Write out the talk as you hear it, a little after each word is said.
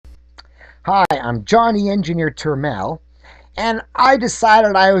Hi, I'm Johnny Engineer Turmel, and I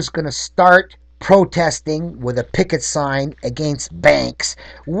decided I was going to start protesting with a picket sign against banks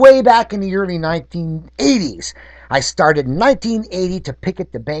way back in the early 1980s. I started in 1980 to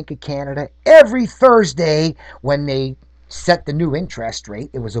picket the Bank of Canada every Thursday when they set the new interest rate.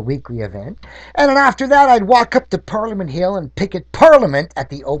 It was a weekly event. And then after that, I'd walk up to Parliament Hill and picket Parliament at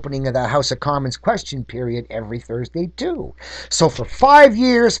the opening of the House of Commons question period every Thursday, too. So for 5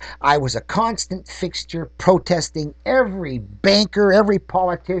 years, I was a constant fixture protesting every banker, every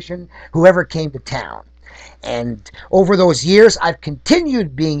politician, whoever came to town. And over those years, I've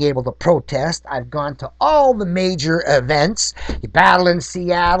continued being able to protest. I've gone to all the major events. You battle in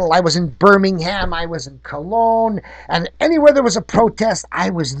Seattle. I was in Birmingham. I was in Cologne. And anywhere there was a protest, I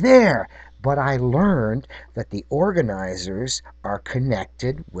was there. But I learned that the organizers are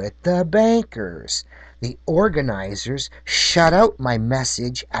connected with the bankers. The organizers shut out my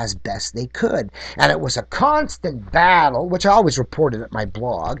message as best they could. And it was a constant battle, which I always reported at my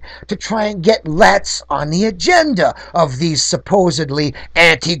blog, to try and get Let's on the agenda of these supposedly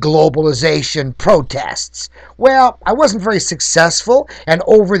anti-globalization protests. Well, I wasn't very successful, and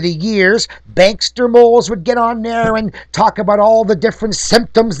over the years, bankster moles would get on there and talk about all the different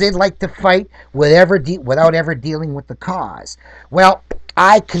symptoms they'd like to fight without ever dealing with the cause. Well,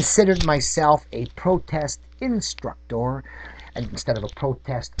 I considered myself a protest instructor instead of a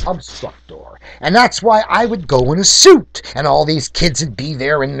protest obstructor. And that's why I would go in a suit. And all these kids would be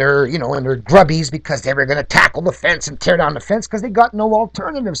there in their, in their grubbies because they were going to tackle the fence and tear down the fence because they got no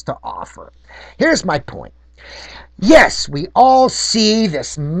alternatives to offer. Here's my point. Yes, we all see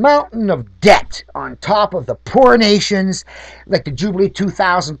this mountain of debt on top of the poor nations, like the Jubilee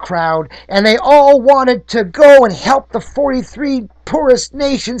 2000 crowd, and they all wanted to go and help the 43 poorest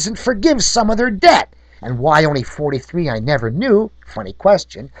nations and forgive some of their debt. And why only 43, I never knew. Funny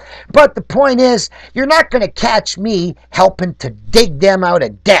question. But the point is, you're not going to catch me helping to dig them out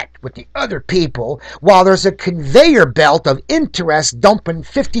of debt with the other people while there's a conveyor belt of interest dumping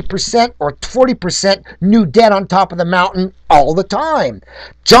 50% or 40% new debt on top of the mountain all the time.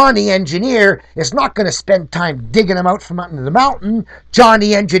 Johnny Engineer is not going to spend time digging them out from under the mountain.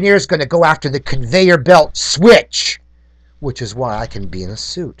 Johnny Engineer is going to go after the conveyor belt switch, which is why I can be in a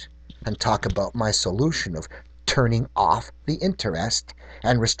suit and talk about my solution of turning off the interest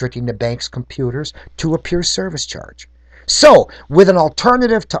and restricting the bank's computers to a pure service charge. So, with an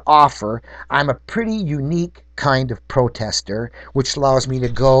alternative to offer, I'm a pretty unique kind of protester, which allows me to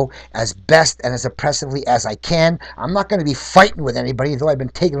go as best and as oppressively as I can. I'm not going to be fighting with anybody, though I've been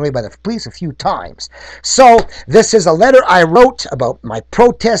taken away by the police a few times. So, this is a letter I wrote about my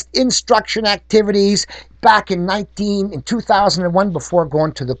protest instruction activities back in 2001 before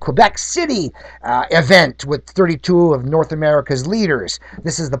going to the Quebec City event with 32 of North America's leaders.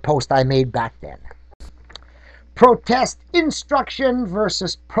 This is the post I made back then. Protest instruction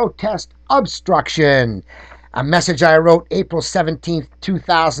versus protest obstruction. A message I wrote April 17th,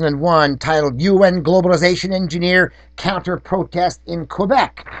 2001, titled UN Globalization Engineer Counter Protest in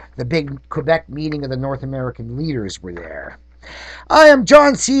Quebec. The big Quebec meeting of the North American leaders were there. I am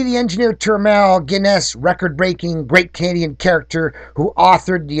John C. the Engineer Turmel, Guinness record-breaking great Canadian character who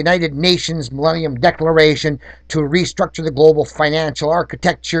authored the United Nations Millennium Declaration to restructure the global financial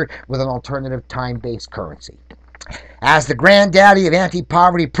architecture with an alternative time-based currency. As the granddaddy of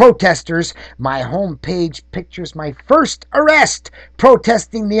anti-poverty protesters, my homepage pictures my first arrest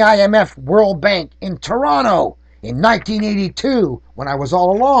protesting the IMF World Bank in Toronto in 1982 when I was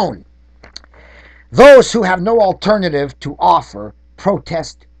all alone. Those who have no alternative to offer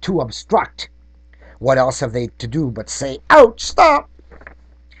protest to obstruct. What else have they to do but say, ouch, stop?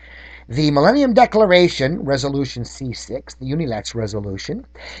 The Millennium Declaration, Resolution C6, the UNILEX resolution,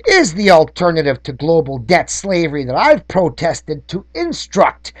 is the alternative to global debt slavery that I've protested to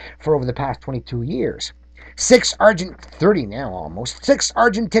instruct for over the past 22 years. 30 now almost, 6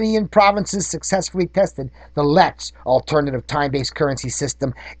 Argentinian provinces successfully tested the Let's alternative time-based currency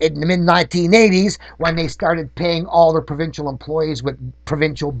system in the mid-1980s when they started paying all their provincial employees with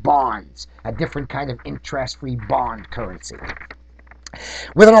provincial bonds, a different kind of interest-free bond currency.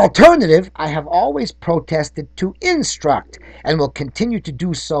 With an alternative, I have always protested to instruct and will continue to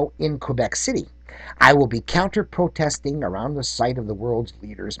do so in Quebec City. I will be counter-protesting around the site of the world's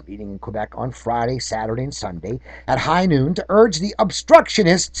leaders meeting in Quebec on Friday, Saturday, and Sunday at high noon to urge the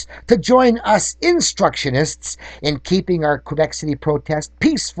obstructionists to join us instructionists in keeping our Quebec City protest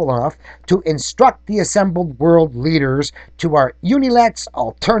peaceful enough to instruct the assembled world leaders to our UNILEX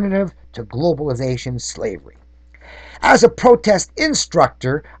alternative to globalization slavery. As a protest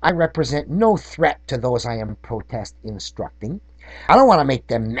instructor, I represent no threat to those I am protest instructing. I don't want to make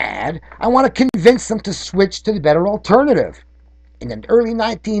them mad. I want to convince them to switch to the better alternative. In the early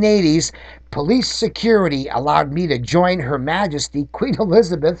 1980s, police security allowed me to join Her Majesty Queen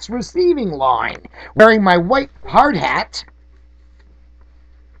Elizabeth's receiving line, wearing my white hard hat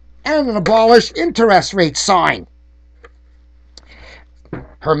and an abolish interest rate sign.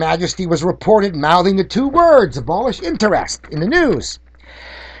 Her Majesty was reported mouthing the two words, abolish interest, in the news.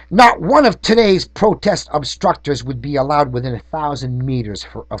 Not one of today's protest-obstructors would be allowed within 1,000 meters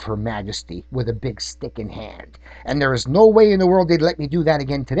of Her Majesty with a big stick in hand. And there is no way in the world they'd let me do that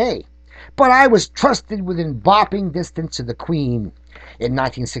again today. But I was trusted within bopping distance of the Queen. In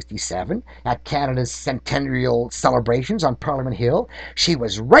 1967, at Canada's centennial celebrations on Parliament Hill, she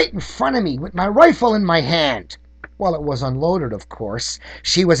was right in front of me with my rifle in my hand. Well, it was unloaded, of course.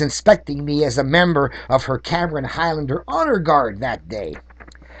 She was inspecting me as a member of her Cameron Highlander Honor Guard that day.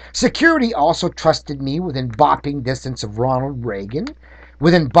 Security also trusted me within bopping distance of Ronald Reagan,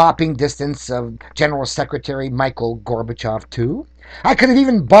 within bopping distance of General Secretary Michael Gorbachev, too. I could have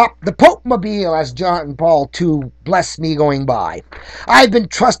even bopped the Pope-mobile as John Paul II blessed me going by. I've been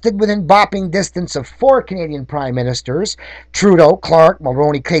trusted within bopping distance of 4 Canadian Prime Ministers, Trudeau, Clark,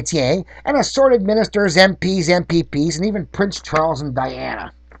 Mulroney, Chrétien, and assorted ministers, MPs, MPPs, and even Prince Charles and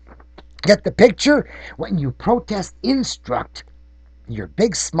Diana. Get the picture? When you protest-instruct, your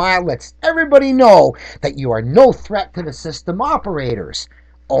big smile lets everybody know that you are no threat to the system operators,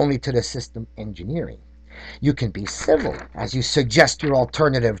 only to the system engineering. You can be civil as you suggest your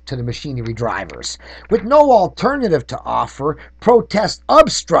alternative to the machinery drivers. With no alternative to offer,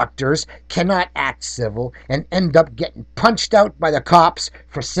 protest-obstructors cannot act civil and end up getting punched out by the cops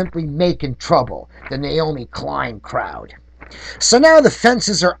for simply making trouble, the Naomi Klein crowd. So now the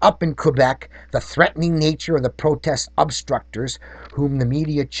fences are up in Quebec. The threatening nature of the protest-obstructors, whom the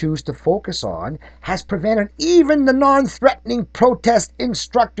media choose to focus on, has prevented even the non-threatening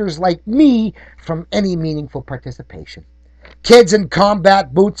protest-instructors like me from any meaningful participation. Kids in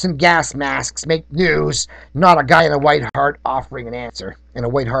combat boots and gas masks make news, not a guy in a white hat offering an answer.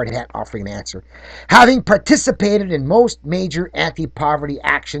 Having participated in most major anti-poverty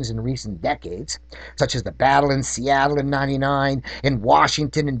actions in recent decades, such as the battle in Seattle in '99, in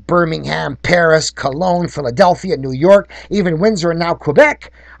Washington, in Birmingham, Paris, Cologne, Philadelphia, New York, even Windsor and now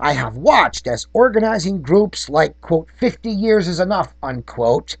Quebec, I have watched as organizing groups like, quote, 50 years is enough,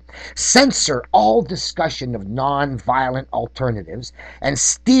 unquote, censor all discussion of non-violent alternatives and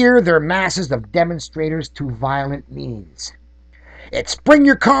steer their masses of demonstrators to violent means. It's bring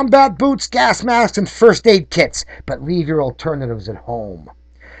your combat boots, gas masks, and first aid kits, but leave your alternatives at home.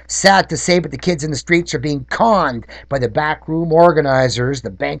 Sad to say, but the kids in the streets are being conned by the backroom organizers, the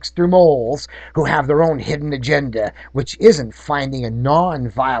bankster moles, who have their own hidden agenda, which isn't finding a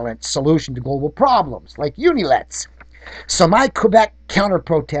non-violent solution to global problems, like Unilets. So my Quebec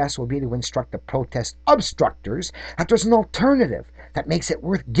counter-protest will be to instruct the protest-obstructors that there's an alternative that makes it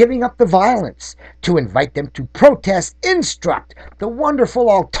worth giving up the violence, to invite them to protest-instruct, the wonderful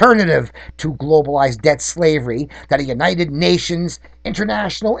alternative to globalized debt slavery that a United Nations,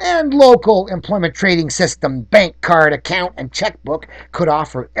 international, and local employment trading system, bank card, account, and checkbook could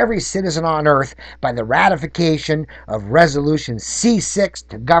offer every citizen on Earth by the ratification of Resolution C6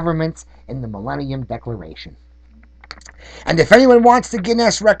 to governments in the Millennium Declaration. And if anyone wants the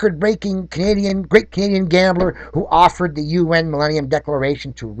Guinness record-breaking great Canadian gambler who offered the UN Millennium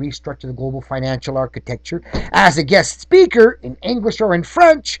Declaration to restructure the global financial architecture as a guest speaker in English or in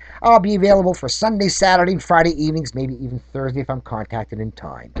French, I'll be available for Sunday, Saturday, and Friday evenings, maybe even Thursday if I'm contacted in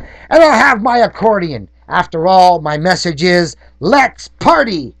time. And I'll have my accordion. After all, my message is, let's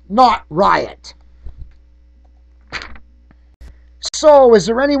party, not riot. So, is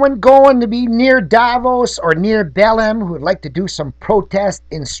there anyone going to be near Davos or near Belém who would like to do some protest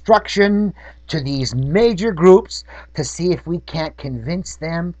instruction to these major groups to see if we can't convince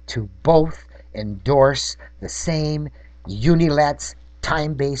them to both endorse the same Unilets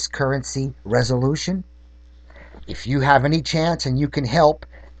time-based currency resolution? If you have any chance and you can help,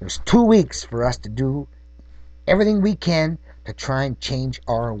 there's 2 weeks for us to do everything we can to try and change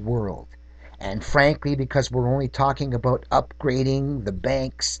our world. And frankly, because we're only talking about upgrading the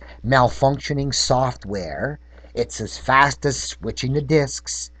bank's malfunctioning software, it's as fast as switching the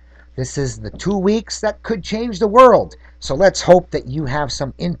disks. This is the 2 weeks that could change the world. So let's hope that you have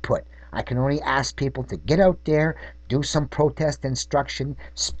some input. I can only ask people to get out there, do some protest instruction,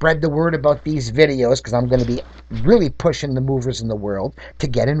 spread the word about these videos, because I'm going to be really pushing the movers in the world to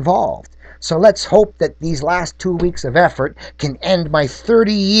get involved. So let's hope that these last 2 weeks of effort can end my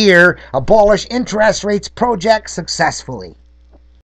 30-year abolish interest rates project successfully.